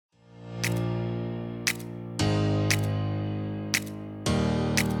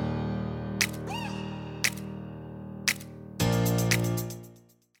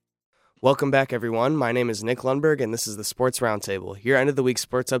Welcome back, everyone. My name is Nick Lundberg, and this is the Sports Roundtable, your end-of-the-week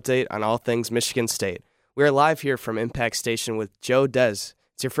sports update on all things Michigan State. We are live here from Impact Station with Joe Des.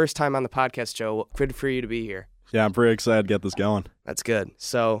 It's your first time on the podcast, Joe. Good for you to be here. Yeah, I'm pretty excited to get this going. That's good.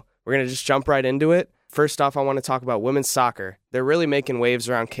 So we're going to just jump right into it. First off, I want to talk about women's soccer. They're really making waves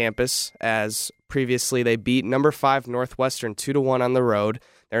around campus, as previously they beat number 5 Northwestern 2-1 on the road.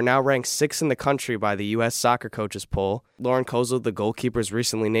 They're now ranked 6th in the country by the U.S. Soccer Coaches poll. Lauren Kozel, the goalkeeper, is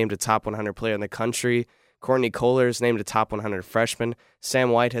recently named a top 100 player in the country. Courtney Kohler is named a top 100 freshman. Sam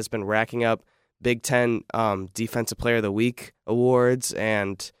White has been racking up Big Ten Defensive Player of the Week awards,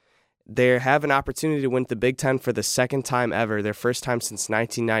 and they have an opportunity to win the Big Ten for the second time ever, their first time since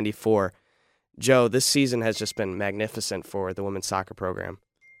 1994. Joe, this season has just been magnificent for the women's soccer program.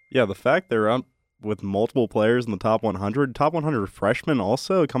 Yeah, the fact they're up with multiple players in the top 100 freshmen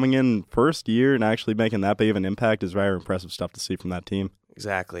also coming in first year and actually making that big of an impact is very impressive stuff to see from that team.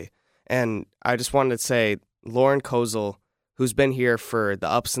 Exactly. And I just wanted to say, Lauren Kozel, who's been here for the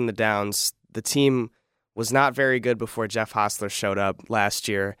ups and the downs, the team was not very good before Jeff Hostler showed up last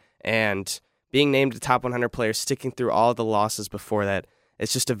year, and being named a top 100 player, sticking through all the losses before that,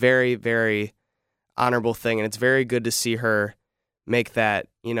 it's just a very, very honorable thing, and it's very good to see her make that,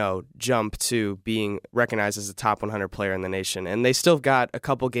 jump to being recognized as a top 100 player in the nation. And they still got a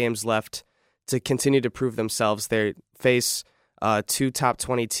couple games left to continue to prove themselves. They face 2 top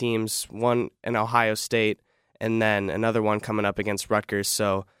 20 teams, one in Ohio State, and then another one coming up against Rutgers.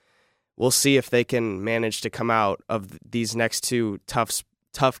 So we'll see if they can manage to come out of these next 2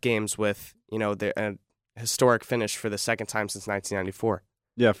 tough games with, a historic finish for the second time since 1994.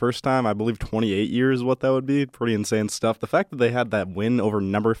 Yeah, first time, I believe 28 years what that would be. Pretty insane stuff. The fact that they had that win over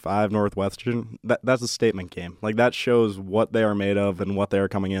number 5 Northwestern, that's a statement game. Like, that shows what they are made of and what they are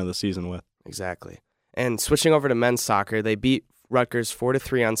coming into the season with. Exactly. And switching over to men's soccer, they beat Rutgers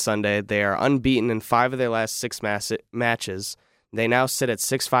 4-3 on Sunday. They are unbeaten in 5 of their last 6 matches. They now sit at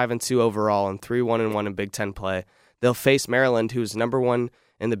 6-5-2 overall and 3-1-1 in Big Ten play. They'll face Maryland, who's number 1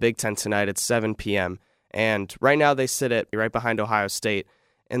 in the Big Ten tonight at 7 p.m. And right now they sit at right behind Ohio State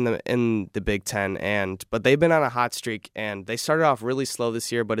in the Big Ten, but they've been on a hot streak, and they started off really slow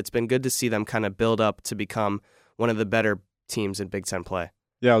this year, but it's been good to see them kind of build up to become one of the better teams in Big Ten play.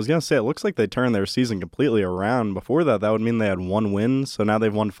 Yeah, I was going to say, it looks like they turned their season completely around. Before that would mean they had 1 win, so now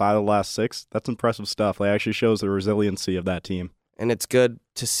they've won 5 of the last 6. That's impressive stuff. It actually shows the resiliency of that team. And it's good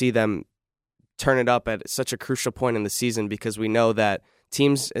to see them turn it up at such a crucial point in the season, because we know that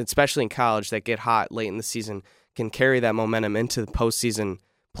teams, especially in college, that get hot late in the season can carry that momentum into the postseason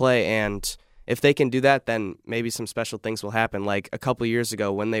play, and if they can do that, then maybe some special things will happen. Like a couple years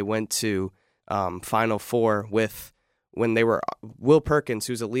ago when they went to Final Four when they were Will Perkins,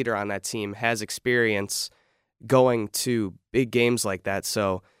 who's a leader on that team, has experience going to big games like that.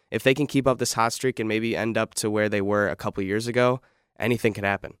 So if they can keep up this hot streak and maybe end up to where they were a couple years ago, anything could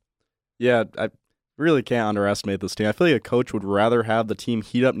happen. Yeah, I really can't underestimate this team. I feel like a coach would rather have the team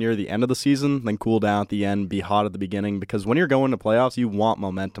heat up near the end of the season than cool down at the end, be hot at the beginning, because when you're going to playoffs, you want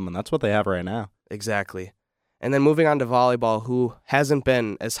momentum, and that's what they have right now. Exactly. And then moving on to volleyball, who hasn't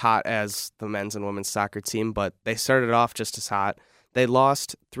been as hot as the men's and women's soccer team, but they started off just as hot. They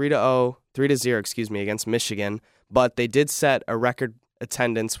lost 3-0 against Michigan, but they did set a record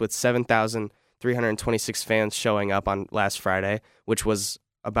attendance with 7,326 fans showing up on last Friday, which was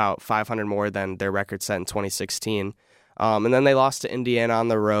about 500 more than their record set in 2016. And then they lost to Indiana on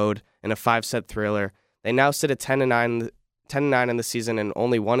the road in a 5-set thriller. They now sit at 10-9 in the season and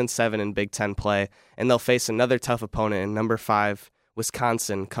only 1-7 in Big Ten play, and they'll face another tough opponent in number 5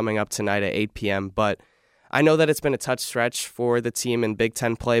 Wisconsin coming up tonight at 8 p.m. But I know that it's been a tough stretch for the team in Big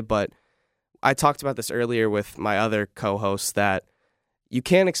Ten play, but I talked about this earlier with my other co-hosts that you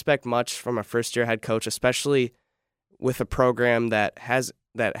can't expect much from a first-year head coach, especially with a program that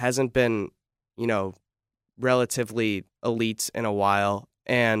hasn't been, relatively elite in a while,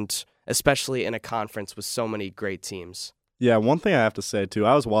 and especially in a conference with so many great teams. Yeah, one thing I have to say, too,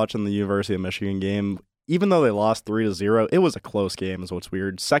 I was watching the University of Michigan game. Even though they lost 3-0, it was a close game is what's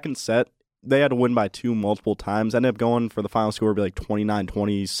weird. Second set, they had to win by 2 multiple times. Ended up going for the final score, be like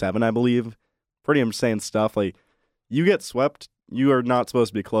 29-27, I believe. Pretty insane stuff. Like, you get swept, you are not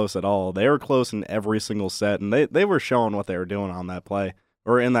supposed to be close at all. They were close in every single set, and they were showing what they were doing on that play.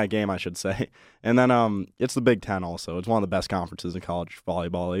 Or in that game, I should say. And then it's the Big Ten also. It's one of the best conferences in college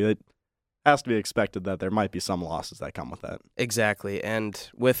volleyball. It has to be expected that there might be some losses that come with that. Exactly. And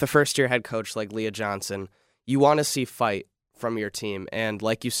with a first-year head coach like Leah Johnson, you want to see fight from your team. And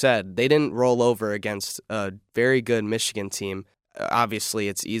like you said, they didn't roll over against a very good Michigan team. Obviously,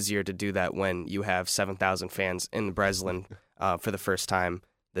 it's easier to do that when you have 7,000 fans in Breslin for the first time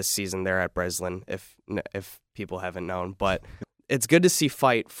this season. They're at Breslin, if people haven't known. But it's good to see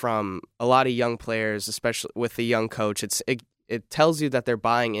fight from a lot of young players, especially with the young coach. It tells you that they're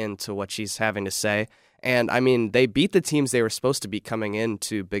buying into what she's having to say. And I mean, they beat the teams they were supposed to beat coming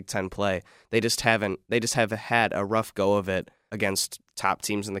into Big Ten play. They just have had a rough go of it against top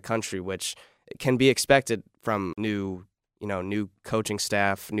teams in the country, which can be expected from new coaching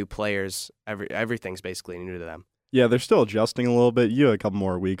staff, new players. Everything's basically new to them. Yeah, they're still adjusting a little bit. You have a couple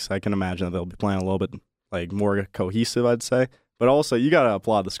more weeks. I can imagine that they'll be playing a little bit more cohesive, I'd say. But also, you got to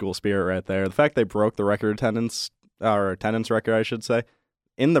applaud the school spirit right there. The fact they broke the attendance record, I should say,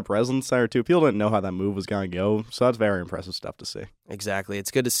 in the Breslin Center, too. People didn't know how that move was going to go, so that's very impressive stuff to see. Exactly. It's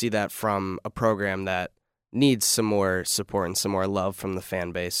good to see that from a program that needs some more support and some more love from the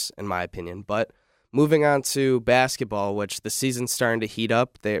fan base, in my opinion. But moving on to basketball, which the season's starting to heat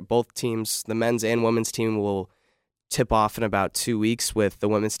up. Both teams, the men's and women's team, will tip off in about 2 weeks, with the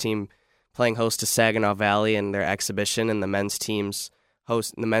women's team playing host to Saginaw Valley in their exhibition, and the men's team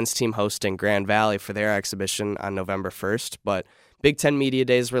hosting Grand Valley for their exhibition on November 1st. But Big Ten Media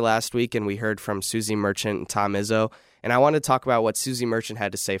Days were last week, and we heard from Susie Merchant and Tom Izzo. And I want to talk about what Susie Merchant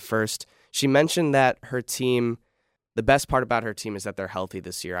had to say first. She mentioned that her team, the best part about her team is that they're healthy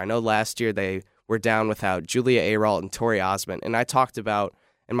this year. I know last year they were down without Julia Aralt and Tori Osmond, and I talked about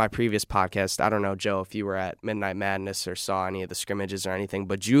in my previous podcast, I don't know, Joe, if you were at Midnight Madness or saw any of the scrimmages or anything,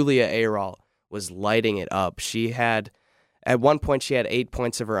 but Julia Aralt was lighting it up. At one point, she had 8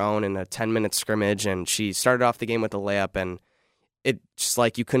 points of her own in a 10-minute scrimmage, and she started off the game with a layup, and it's just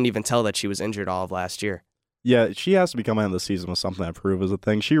like you couldn't even tell that she was injured all of last year. Yeah, she has to be coming into the season with something to prove as a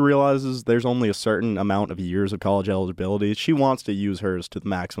thing. She realizes there's only a certain amount of years of college eligibility. She wants to use hers to the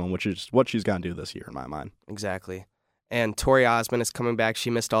maximum, which is what she's going to do this year, in my mind. Exactly. And Tori Osmond is coming back. She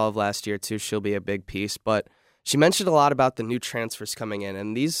missed all of last year, too. She'll be a big piece. But she mentioned a lot about the new transfers coming in,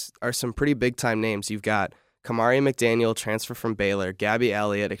 and these are some pretty big-time names. You've got Kamari McDaniel, transfer from Baylor, Gabby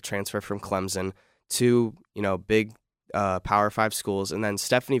Elliott, a transfer from Clemson, two big Power 5 schools, and then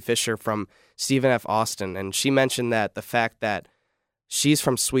Stephanie Fisher from Stephen F. Austin. And she mentioned that the fact that she's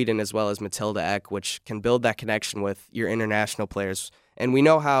from Sweden as well as Matilda Eck, which can build that connection with your international players. And we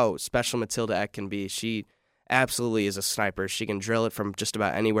know how special Matilda Eck can be. She absolutely is a sniper. She can drill it from just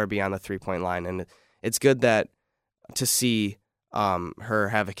about anywhere beyond the three-point line. And it's good to see her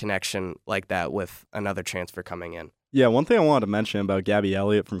have a connection like that with another transfer coming in. Yeah, one thing I wanted to mention about Gabby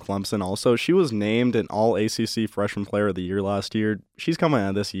Elliott from Clemson also, she was named an All-ACC Freshman Player of the Year last year. She's coming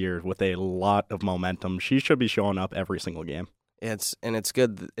out this year with a lot of momentum. She should be showing up every single game. It's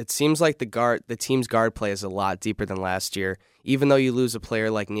good. It seems like the team's guard play is a lot deeper than last year. Even though you lose a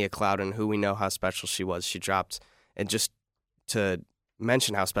player like Nia Clouden, who we know how special she was, she dropped, and just to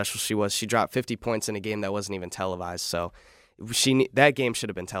mention how special she was, she dropped 50 points in a game that wasn't even televised. So that game should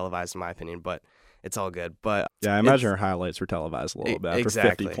have been televised, in my opinion, but it's all good. But yeah, I imagine her highlights were televised a little bit after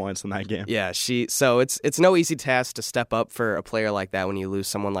exactly. 50 points in that game. Yeah, so it's no easy task to step up for a player like that when you lose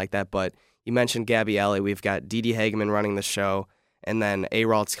someone like that. But you mentioned Gabby Elliott. We've got Dee Dee Hageman running the show, and then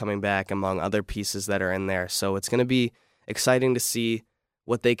Aralt's coming back among other pieces that are in there. So it's going to be exciting to see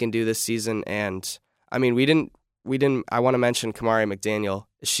what they can do this season. And I mean, we didn't. I want to mention Kamari McDaniel.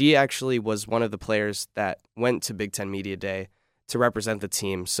 She actually was one of the players that went to Big Ten Media Day to represent the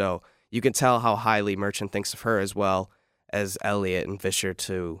team. So you can tell how highly Merchant thinks of her as well as Elliott and Fisher,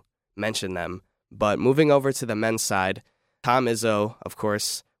 to mention them. But moving over to the men's side, Tom Izzo, of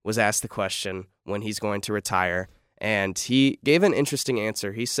course, was asked the question when he's going to retire, and he gave an interesting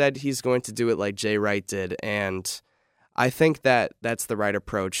answer. He said he's going to do it like Jay Wright did, and I think that that's the right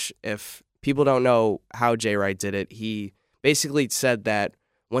approach. If people don't know how Jay Wright did it, he basically said that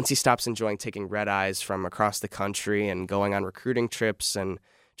once he stops enjoying taking red eyes from across the country and going on recruiting trips, and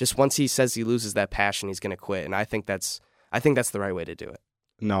just once he says he loses that passion, he's going to quit. And I think that's the right way to do it.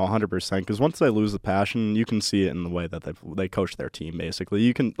 No, 100%. Because once they lose the passion, you can see it in the way that they coach their team, basically.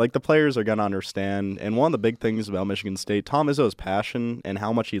 You can, the players are going to understand. And one of the big things about Michigan State, Tom Izzo's passion and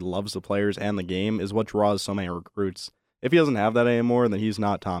how much he loves the players and the game is what draws so many recruits. If he doesn't have that anymore, then he's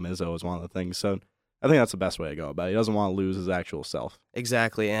not Tom Izzo, is one of the things. So I think that's the best way to go about it. He doesn't want to lose his actual self.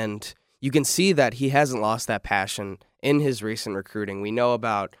 Exactly. And you can see that he hasn't lost that passion in his recent recruiting. We know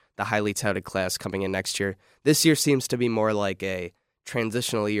about the highly touted class coming in next year. This year seems to be more like a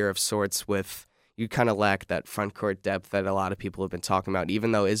transitional year of sorts, with you kind of lack that front court depth that a lot of people have been talking about,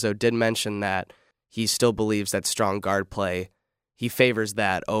 even though Izzo did mention that he still believes that strong guard play, he favors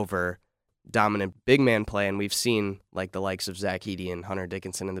that over dominant big man play, and we've seen the likes of Zach Edey and Hunter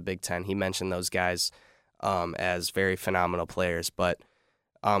Dickinson in the Big Ten. He mentioned those guys as very phenomenal players, but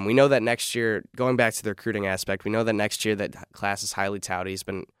We know that next year, going back to the recruiting aspect, we know that next year that class is highly touted. He's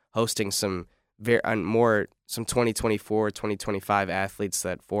been hosting some 2024, 2025 athletes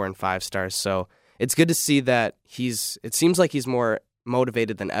that 4 and 5 stars. So it's good to see that it seems like he's more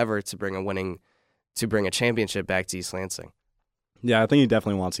motivated than ever to bring a championship back to East Lansing. Yeah, I think he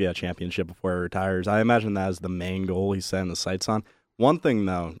definitely wants to get a championship before he retires. I imagine that is the main goal he's setting the sights on. One thing,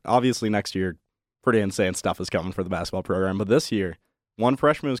 though, obviously next year, pretty insane stuff is coming for the basketball program. But this year, one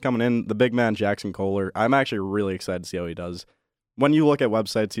freshman who's coming in, the big man, Jackson Kohler. I'm actually really excited to see how he does. When you look at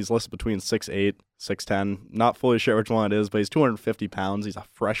websites, he's listed between 6'8", 6'10". Not fully sure which one it is, but he's 250 pounds. He's a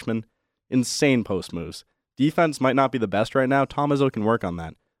freshman. Insane post moves. Defense might not be the best right now. Tom Izzo can work on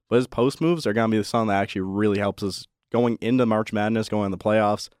that. But his post moves are going to be something that actually really helps us going into March Madness, going in the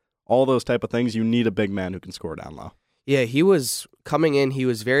playoffs, all those type of things. You need a big man who can score down low. Yeah, he was coming in. He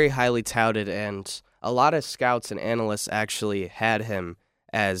was very highly touted, and a lot of scouts and analysts actually had him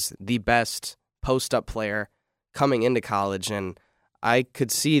as the best post-up player coming into college. And I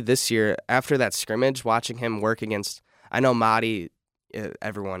could see this year, after that scrimmage, watching him work against, I know Madi,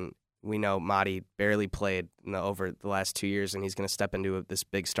 we know Madi barely played over the last 2 years, and he's going to step into this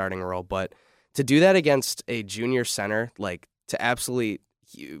big starting role. But to do that against a junior center,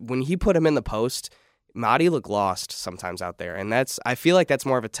 when he put him in the post, Madi looked lost sometimes out there. And I feel like that's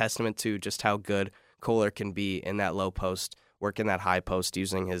more of a testament to just how good Kohler can be in that low post, working that high post,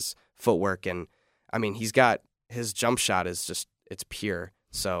 using his footwork. And, I mean, his jump shot it's pure.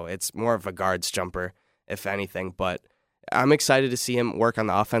 So it's more of a guard's jumper, if anything. But I'm excited to see him work on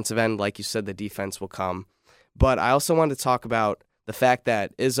the offensive end. Like you said, the defense will come. But I also wanted to talk about the fact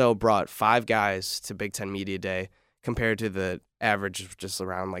that Izzo brought 5 guys to Big Ten Media Day compared to the average of just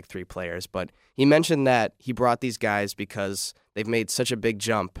around 3 players. But he mentioned that he brought these guys because they've made such a big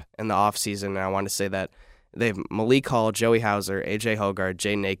jump in the offseason. And I want to say that they have Malik Hall, Joey Hauser, AJ Hogard,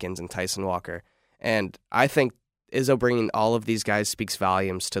 Jaden Akins, and Tyson Walker. And I think Izzo bringing all of these guys speaks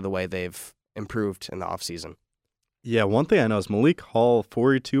volumes to the way they've improved in the offseason. Yeah, one thing I know is Malik Hall,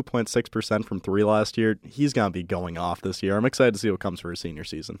 42.6% from 3 last year. He's going to be going off this year. I'm excited to see what comes for his senior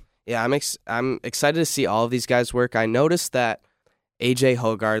season. Yeah, I'm excited to see all of these guys work. I noticed that AJ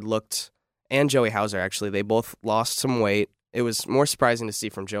Hogard and Joey Hauser, actually, they both lost some weight. It was more surprising to see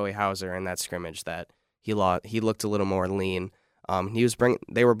from Joey Hauser in that scrimmage that he looked a little more lean.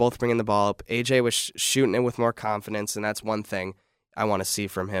 They were both bringing the ball up. AJ was shooting it with more confidence, and that's one thing I want to see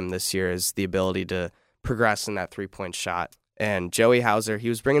from him this year is the ability to progress in that three-point shot. And Joey Hauser, he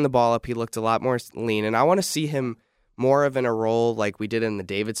was bringing the ball up. He looked a lot more lean, and I want to see him more of in a role like we did in the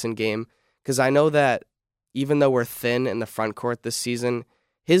Davidson game, because I know that even though we're thin in the front court this season,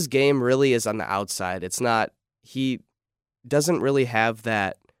 his game really is on the outside. He doesn't really have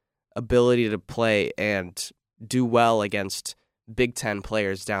that ability to play and do well against Big Ten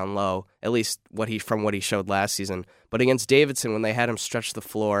players down low, at least from what he showed last season. But against Davidson, when they had him stretch the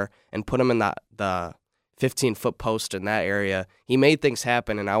floor and put him in the 15-foot post in that area, he made things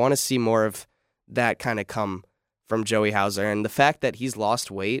happen, and I want to see more of that kind of come from Joey Hauser. And the fact that he's lost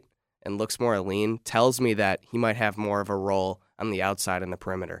weight and looks more lean tells me that he might have more of a role on the outside and the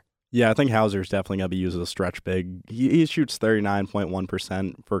perimeter. Yeah, I think Hauser's definitely going to be used as a stretch big. He shoots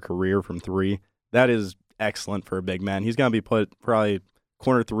 39.1% for career from 3. That is excellent for a big man. He's going to be put probably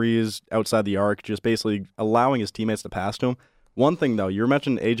corner threes outside the arc, just basically allowing his teammates to pass to him. One thing, though, you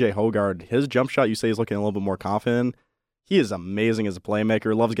mentioned AJ Hogard. His jump shot, you say he's looking a little bit more confident. He is amazing as a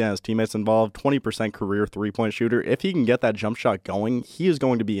playmaker, loves getting his teammates involved, 20% career three-point shooter. If he can get that jump shot going, he is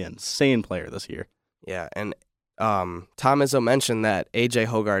going to be an insane player this year. Yeah, and Tom Izzo mentioned that AJ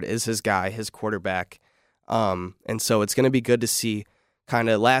Hogard is his guy, his quarterback. And so it's going to be good to see kind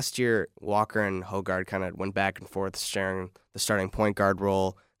of last year, Walker and Hogard kind of went back and forth sharing the starting point guard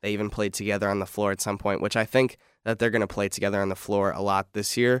role. They even played together on the floor at some point, which I think that they're going to play together on the floor a lot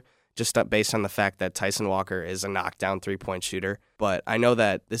this year, just based on the fact that Tyson Walker is a knockdown three-point shooter. But I know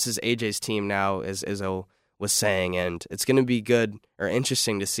that this is AJ's team now, as Izzo was saying, and it's going to be good or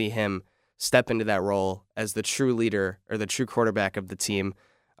interesting to see him step into that role as the true leader or the true quarterback of the team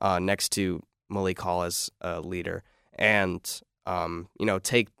next to Malik Hall as a leader. And,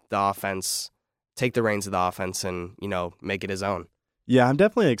 take the reins of the offense and, make it his own. Yeah, I'm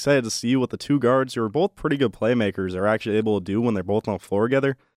definitely excited to see what the two guards who are both pretty good playmakers are actually able to do when they're both on the floor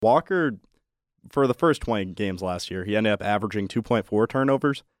together. Walker, for the first 20 games last year, he ended up averaging 2.4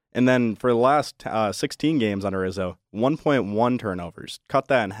 turnovers. And then for the last 16 games under Izzo, 1.1 turnovers. Cut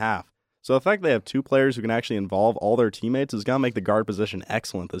that in half. So the fact they have two players who can actually involve all their teammates is going to make the guard position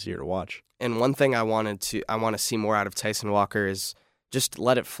excellent this year to watch. And one thing I want to see more out of Tyson Walker is just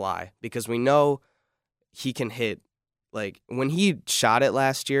let it fly, because we know he can hit like when he shot it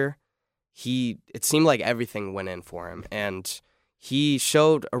last year, it seemed like everything went in for him, and he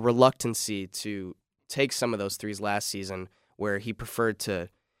showed a reluctancy to take some of those threes last season where he preferred to.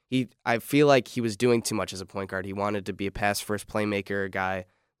 I feel like he was doing too much as a point guard. He wanted to be a pass first playmaker guy,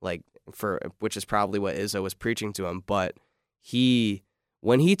 which is probably what Izzo was preaching to him. But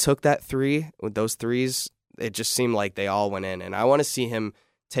when he took that three with those threes, it just seemed like they all went in. And I want to see him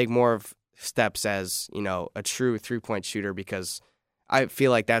take more of steps as, a true 3-point shooter, because I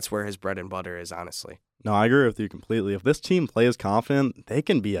feel like that's where his bread and butter is, honestly. No, I agree with you completely. If this team plays confident, they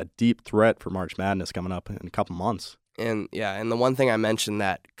can be a deep threat for March Madness coming up in a couple months. And the one thing I mentioned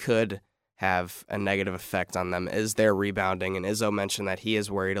that could have a negative effect on them is their rebounding. And Izzo mentioned that he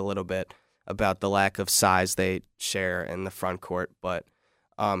is worried a little bit about the lack of size they share in the front court. But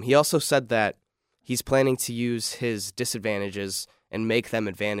he also said that he's planning to use his disadvantages and make them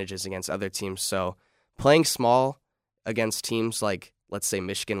advantages against other teams. So playing small against teams like, let's say,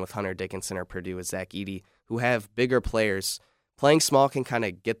 Michigan with Hunter Dickinson or Purdue with Zach Edey, who have bigger players, playing small can kind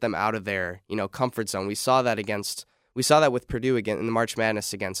of get them out of their, comfort zone. We saw that with Purdue again in the March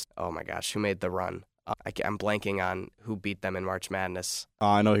Madness against, oh my gosh, who made the run? I'm blanking on who beat them in March Madness.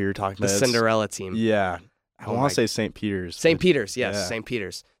 I know who you're talking about. The Cinderella team. Yeah. I want to say St. Peter's. St. Peter's, yes, yeah. St.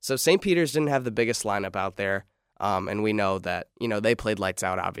 Peter's. So St. Peter's didn't have the biggest lineup out there, and we know that, they played lights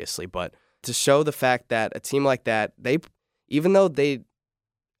out, obviously. But to show the fact that a team like that, even though they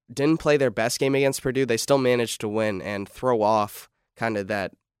didn't play their best game against Purdue, they still managed to win and throw off kind of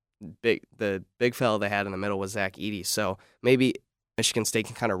the big fella they had in the middle was Zach Edey. So maybe Michigan State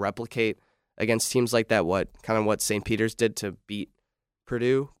can kind of replicate against teams like that what St. Peter's did to beat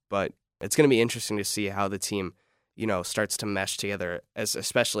Purdue. But it's going to be interesting to see how the team, starts to mesh together,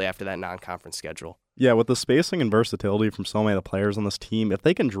 especially after that non-conference schedule. Yeah, with the spacing and versatility from so many of the players on this team, if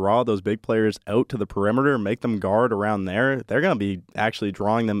they can draw those big players out to the perimeter and make them guard around there, they're going to be actually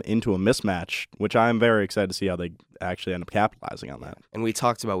drawing them into a mismatch, which I'm very excited to see how they actually end up capitalizing on that. And we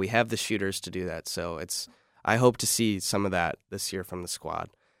talked about we have the shooters to do that, so I hope to see some of that this year from the squad.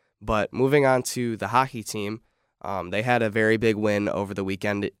 But moving on to the hockey team, they had a very big win over the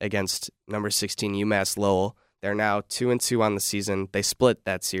weekend against number 16 UMass Lowell. They're now 2-2 on the season. They split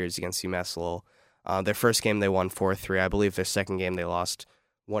that series against UMass Lowell. Their first game they won 4-3. I believe their second game they lost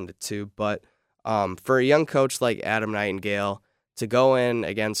 1-2. But for a young coach like Adam Nightingale to go in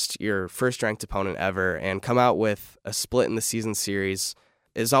against your first-ranked opponent ever and come out with a split in the season series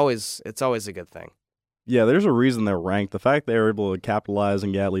it's always a good thing. Yeah, there's a reason they're ranked. The fact they were able to capitalize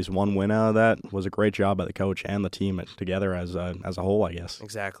and get at least one win out of that was a great job by the coach and the team together as a whole, I guess.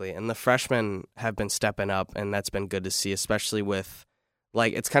 Exactly. And the freshmen have been stepping up, and that's been good to see, especially with,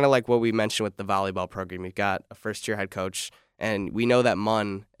 it's kind of like what we mentioned with the volleyball program. You've got a first-year head coach, and we know that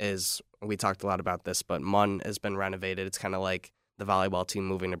we talked a lot about this, but Munn has been renovated. It's kind of like the volleyball team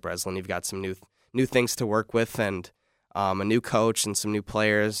moving to Breslin. You've got some new things to work with, and a new coach and some new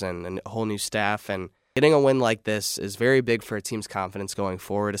players and a whole new staff, and getting a win like this is very big for a team's confidence going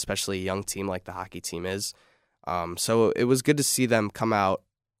forward, especially a young team like the hockey team is. So it was good to see them come out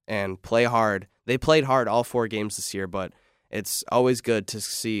and play hard. They played hard all 4 games this year, but it's always good to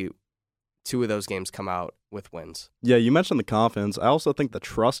see 2 of those games come out with wins. Yeah, you mentioned the confidence. I also think the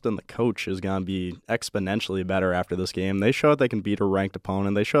trust in the coach is going to be exponentially better after this game. They showed they can beat a ranked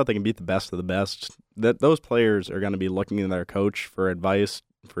opponent. They showed they can beat the best of the best. That those players are going to be looking at their coach for advice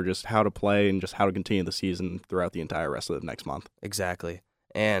for just how to play and just how to continue the season throughout the entire rest of the next month. Exactly.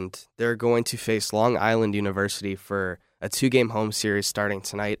 And they're going to face Long Island University for a 2-game home series starting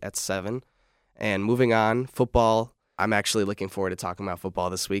tonight at 7. And moving on, football. I'm actually looking forward to talking about football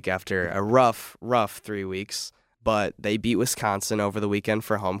this week after a rough 3 weeks. But they beat Wisconsin over the weekend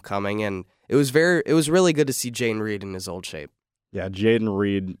for homecoming, and it was really good to see Jaden Reed in his old shape. Yeah, Jaden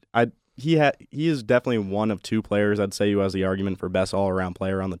Reed, he is definitely one of 2 players I'd say who has the argument for best all-around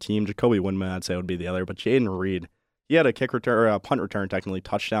player on the team. Jacoby Windman, I'd say, would be the other. But Jaden Reed, he had a kick return, or a punt return, technically,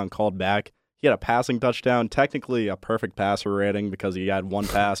 touchdown called back. He had a passing touchdown, technically a perfect passer rating because he had 1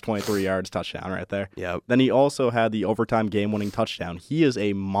 pass, 23 yards, touchdown right there. Yep. Then he also had the overtime game-winning touchdown. He is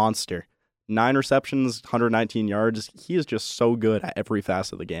a monster. 9 receptions, 119 yards. He is just so good at every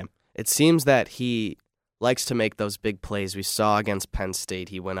facet of the game. It seems that he likes to make those big plays. We saw against Penn State,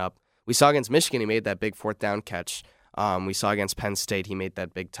 he went up. We saw against Michigan, he made that big 4th down catch. We saw against Penn State, he made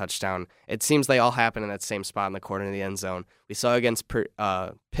that big touchdown. It seems they all happen in that same spot in the corner of the end zone. We saw against Pitt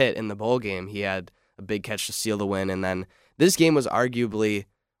in the bowl game, he had a big catch to seal the win. And then this game was arguably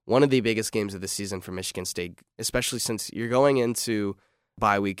one of the biggest games of the season for Michigan State, especially since you're going into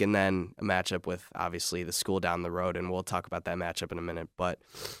bye week and then a matchup with, obviously, the school down the road. And we'll talk about that matchup in a minute. But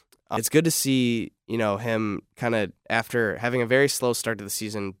It's good to see, him kind of after having a very slow start to the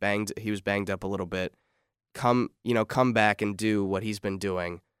season, he was banged up a little bit, come back and do what he's been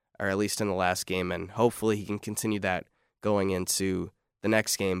doing, or at least in the last game, and hopefully he can continue that going into the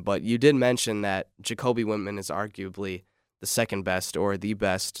next game. But you did mention that Jacoby Wintman is arguably the second best or the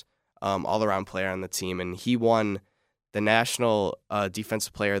best all-around player on the team, and he won the National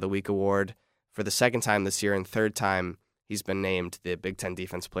Defensive Player of the Week award for the second time this year, and third time he's been named the Big Ten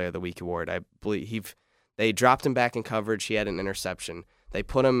Defense Player of the Week award. I believe they dropped him back in coverage. He had an interception. They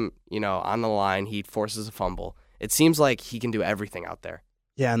put him, on the line. He forces a fumble. It seems like he can do everything out there.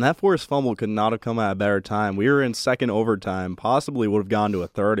 Yeah, and that forced fumble could not have come at a better time. We were in second overtime, possibly would have gone to a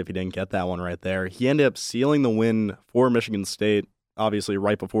third if he didn't get that one right there. He ended up sealing the win for Michigan State, obviously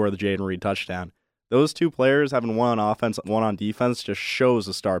right before the Jaden Reed touchdown. Those two players having one on offense, one on defense, just shows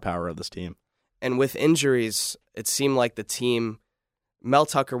the star power of this team. And with injuries, it seemed like the team, Mel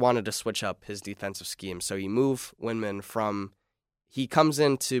Tucker wanted to switch up his defensive scheme. So you move Windman he comes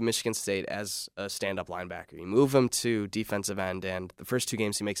into Michigan State as a stand-up linebacker. You move him to defensive end, and the first two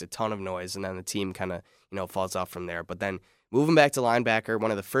games he makes a ton of noise, and then the team kind of, falls off from there. But then move him back to linebacker. One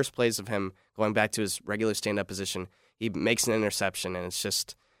of the first plays of him going back to his regular stand-up position, he makes an interception, and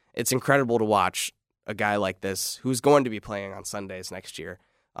it's incredible to watch a guy like this who's going to be playing on Sundays next year.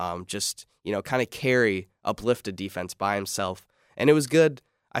 Kind of uplift a defense by himself. And it was good.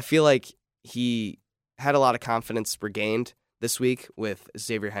 I feel like he had a lot of confidence regained this week with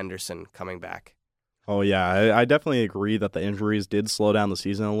Xavier Henderson coming back. Oh, yeah. I definitely agree that the injuries did slow down the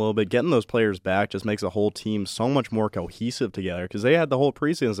season a little bit. Getting those players back just makes the whole team so much more cohesive together because they had the whole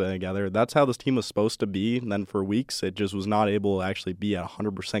preseason together. That's how this team was supposed to be. And then for weeks, it just was not able to actually be at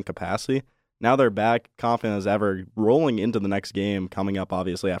 100% capacity. Now they're back, confident as ever, rolling into the next game coming up,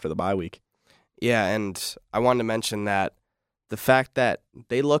 obviously, after the bye week. Yeah, and I wanted to mention that the fact that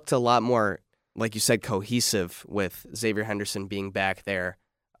they looked a lot more, like you said, cohesive with Xavier Henderson being back there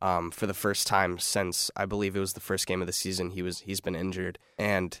for the first time since I believe it was the first game of the season he's been injured.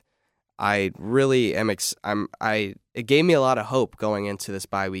 And I really am it gave me a lot of hope going into this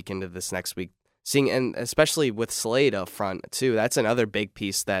bye week, into this next week. And especially with Slade up front, too. That's another big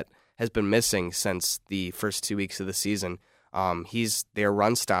piece that has been missing since the first 2 weeks of the season. He's their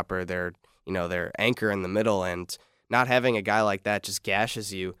run stopper, their anchor in the middle, and not having a guy like that just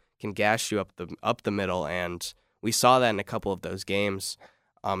can gash you up the middle, and we saw that in a couple of those games,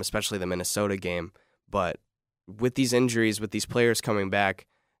 especially the Minnesota game. But with these injuries, with these players coming back,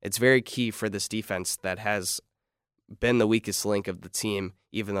 it's very key for this defense that has been the weakest link of the team,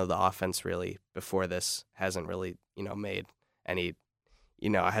 even though the offense really before this hasn't really made any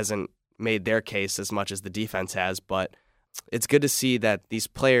hasn't made their case as much as the defense has. But it's good to see that these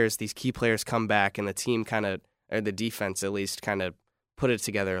key players come back, and the team or the defense at least kind of put it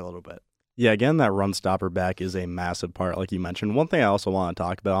together a little bit. Yeah, again, that run stopper back is a massive part, like you mentioned. One thing I also want to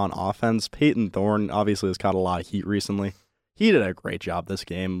talk about on offense, Peyton Thorne obviously has caught a lot of heat recently. He did a great job this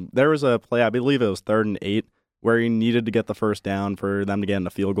game. There was a play, I believe it was 3rd and 8, where he needed to get the first down for them to get in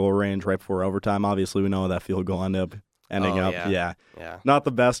the field goal range right before overtime. Obviously, we know that field goal ended up not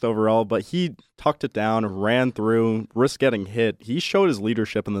the best overall, but he tucked it down, ran through, risked getting hit. He showed his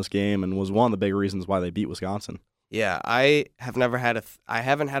leadership in this game and was one of the big reasons why they beat Wisconsin. Yeah, I haven't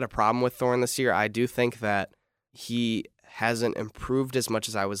had a problem with Thorne this year. I do think that he hasn't improved as much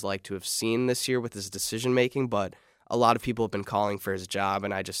as I was like to have seen this year with his decision making, but a lot of people have been calling for his job,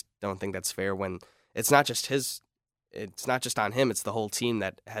 and I just don't think that's fair when it's not just on him, it's the whole team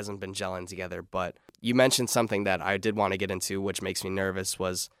that hasn't been gelling together. But you mentioned something that I did want to get into, which makes me nervous,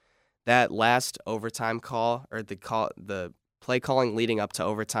 was that last overtime call, or the play calling leading up to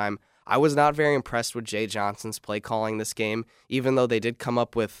overtime. I was not very impressed with Jay Johnson's play calling this game, even though they did come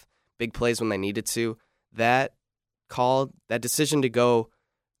up with big plays when they needed to. That decision to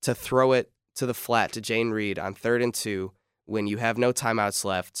throw it to the flat to Jane Reed on 3rd and 2 when you have no timeouts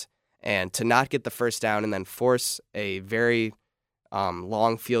left, and to not get the first down and then force a very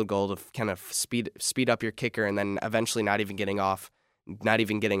long field goal to kind of speed up your kicker and then eventually not even getting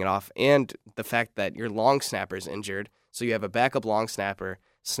it off, and the fact that your long snapper is injured, so you have a backup long snapper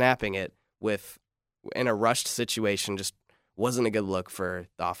snapping it in a rushed situation just wasn't a good look for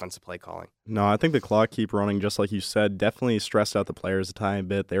the offensive play calling. No, I think the clock keep running, just like you said, definitely stressed out the players a tiny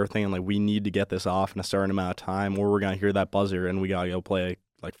bit. They were thinking, like, we need to get this off in a certain amount of time, or we're going to hear that buzzer and we got to go play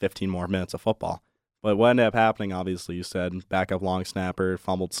like 15 more minutes of football. But what ended up happening, obviously, you said, backup long snapper,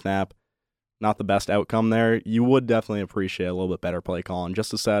 fumbled snap. Not the best outcome there. You would definitely appreciate a little bit better play calling just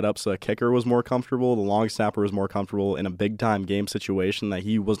to set it up so the kicker was more comfortable, the long snapper was more comfortable in a big-time game situation that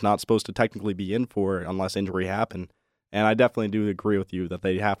he was not supposed to technically be in for unless injury happened. And I definitely do agree with you that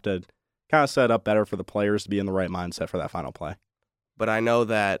they have to kind of set up better for the players to be in the right mindset for that final play. But I know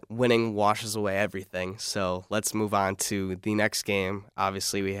that winning washes away everything, so let's move on to the next game.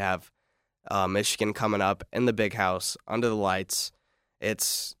 Obviously, we have Michigan coming up in the big house, under the lights.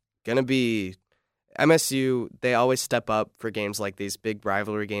 It's going to be MSU. They always step up for games like these, big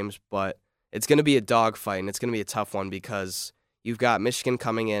rivalry games, but it's going to be a dogfight, and it's going to be a tough one because you've got Michigan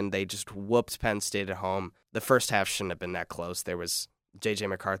coming in. They just whooped Penn State at home. The first half shouldn't have been that close. There was J.J.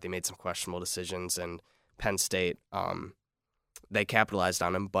 McCarthy made some questionable decisions, and Penn State, they capitalized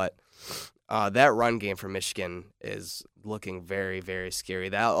on him. But that run game for Michigan is looking very, very scary.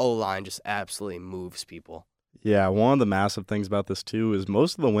 That O-line just absolutely moves people. Yeah, one of the massive things about this, too, is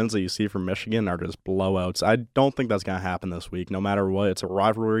most of the wins that you see from Michigan are just blowouts. I don't think that's going to happen this week. No matter what, it's a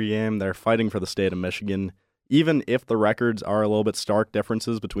rivalry game. They're fighting for the state of Michigan. Even if the records are a little bit stark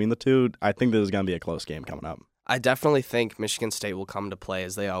differences between the two, I think this is going to be a close game coming up. I definitely think Michigan State will come to play,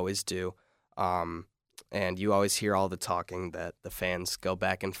 as they always do. And you always hear all the talking that the fans go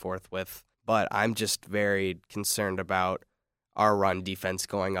back and forth with. But I'm just very concerned about our run defense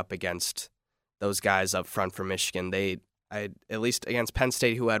going up against those guys up front for Michigan. At least against Penn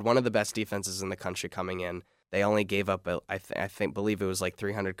State, who had one of the best defenses in the country coming in, they only gave up, believe it was like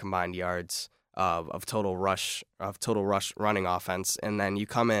 300 combined yards of total rush running offense. And then you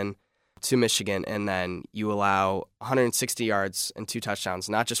come in to Michigan, and then you allow 160 yards and 2 touchdowns,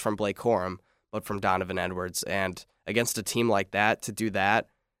 not just from Blake Corum, but from Donovan Edwards. And against a team like that, to do that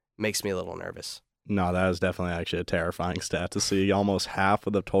makes me a little nervous. No, that is definitely actually a terrifying stat to see. Almost half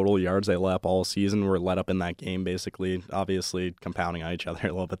of the total yards they let up all season were let up in that game, basically, obviously compounding on each other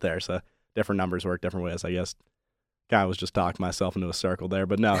a little bit there. So different numbers work different ways, I guess. I was just talking myself into a circle there.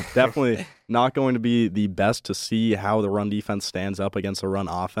 But no, definitely not going to be the best to see how the run defense stands up against the run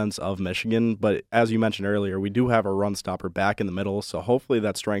offense of Michigan. But as you mentioned earlier, we do have a run stopper back in the middle, so hopefully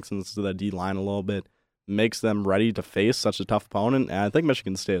that strengthens the D-line a little bit, makes them ready to face such a tough opponent, and I think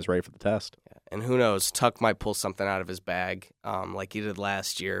Michigan State is ready for the test. Yeah. And who knows, Tuck might pull something out of his bag like he did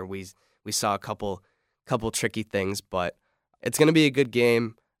last year. We saw a couple tricky things, but it's going to be a good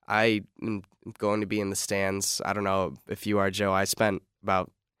game. I am going to be in the stands. I don't know if you are, Joe. I spent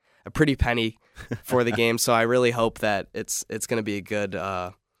about a pretty penny for the game, so I really hope that it's going to be a good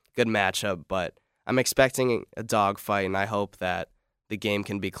matchup. But I'm expecting a dogfight, and I hope that the game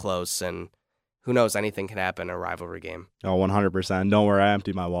can be close. And who knows, anything can happen in a rivalry game. Oh, 100%. Don't worry, I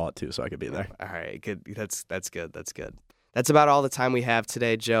emptied my wallet too, so I could be there. All right, good. That's good. That's good. That's about all the time we have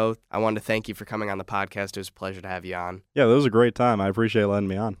today, Joe. I wanted to thank you for coming on the podcast. It was a pleasure to have you on. Yeah, that was a great time. I appreciate letting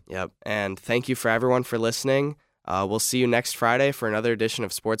me on. Yep. And thank you for everyone for listening. We'll see you next Friday for another edition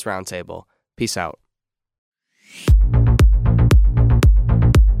of Sports Roundtable. Peace out.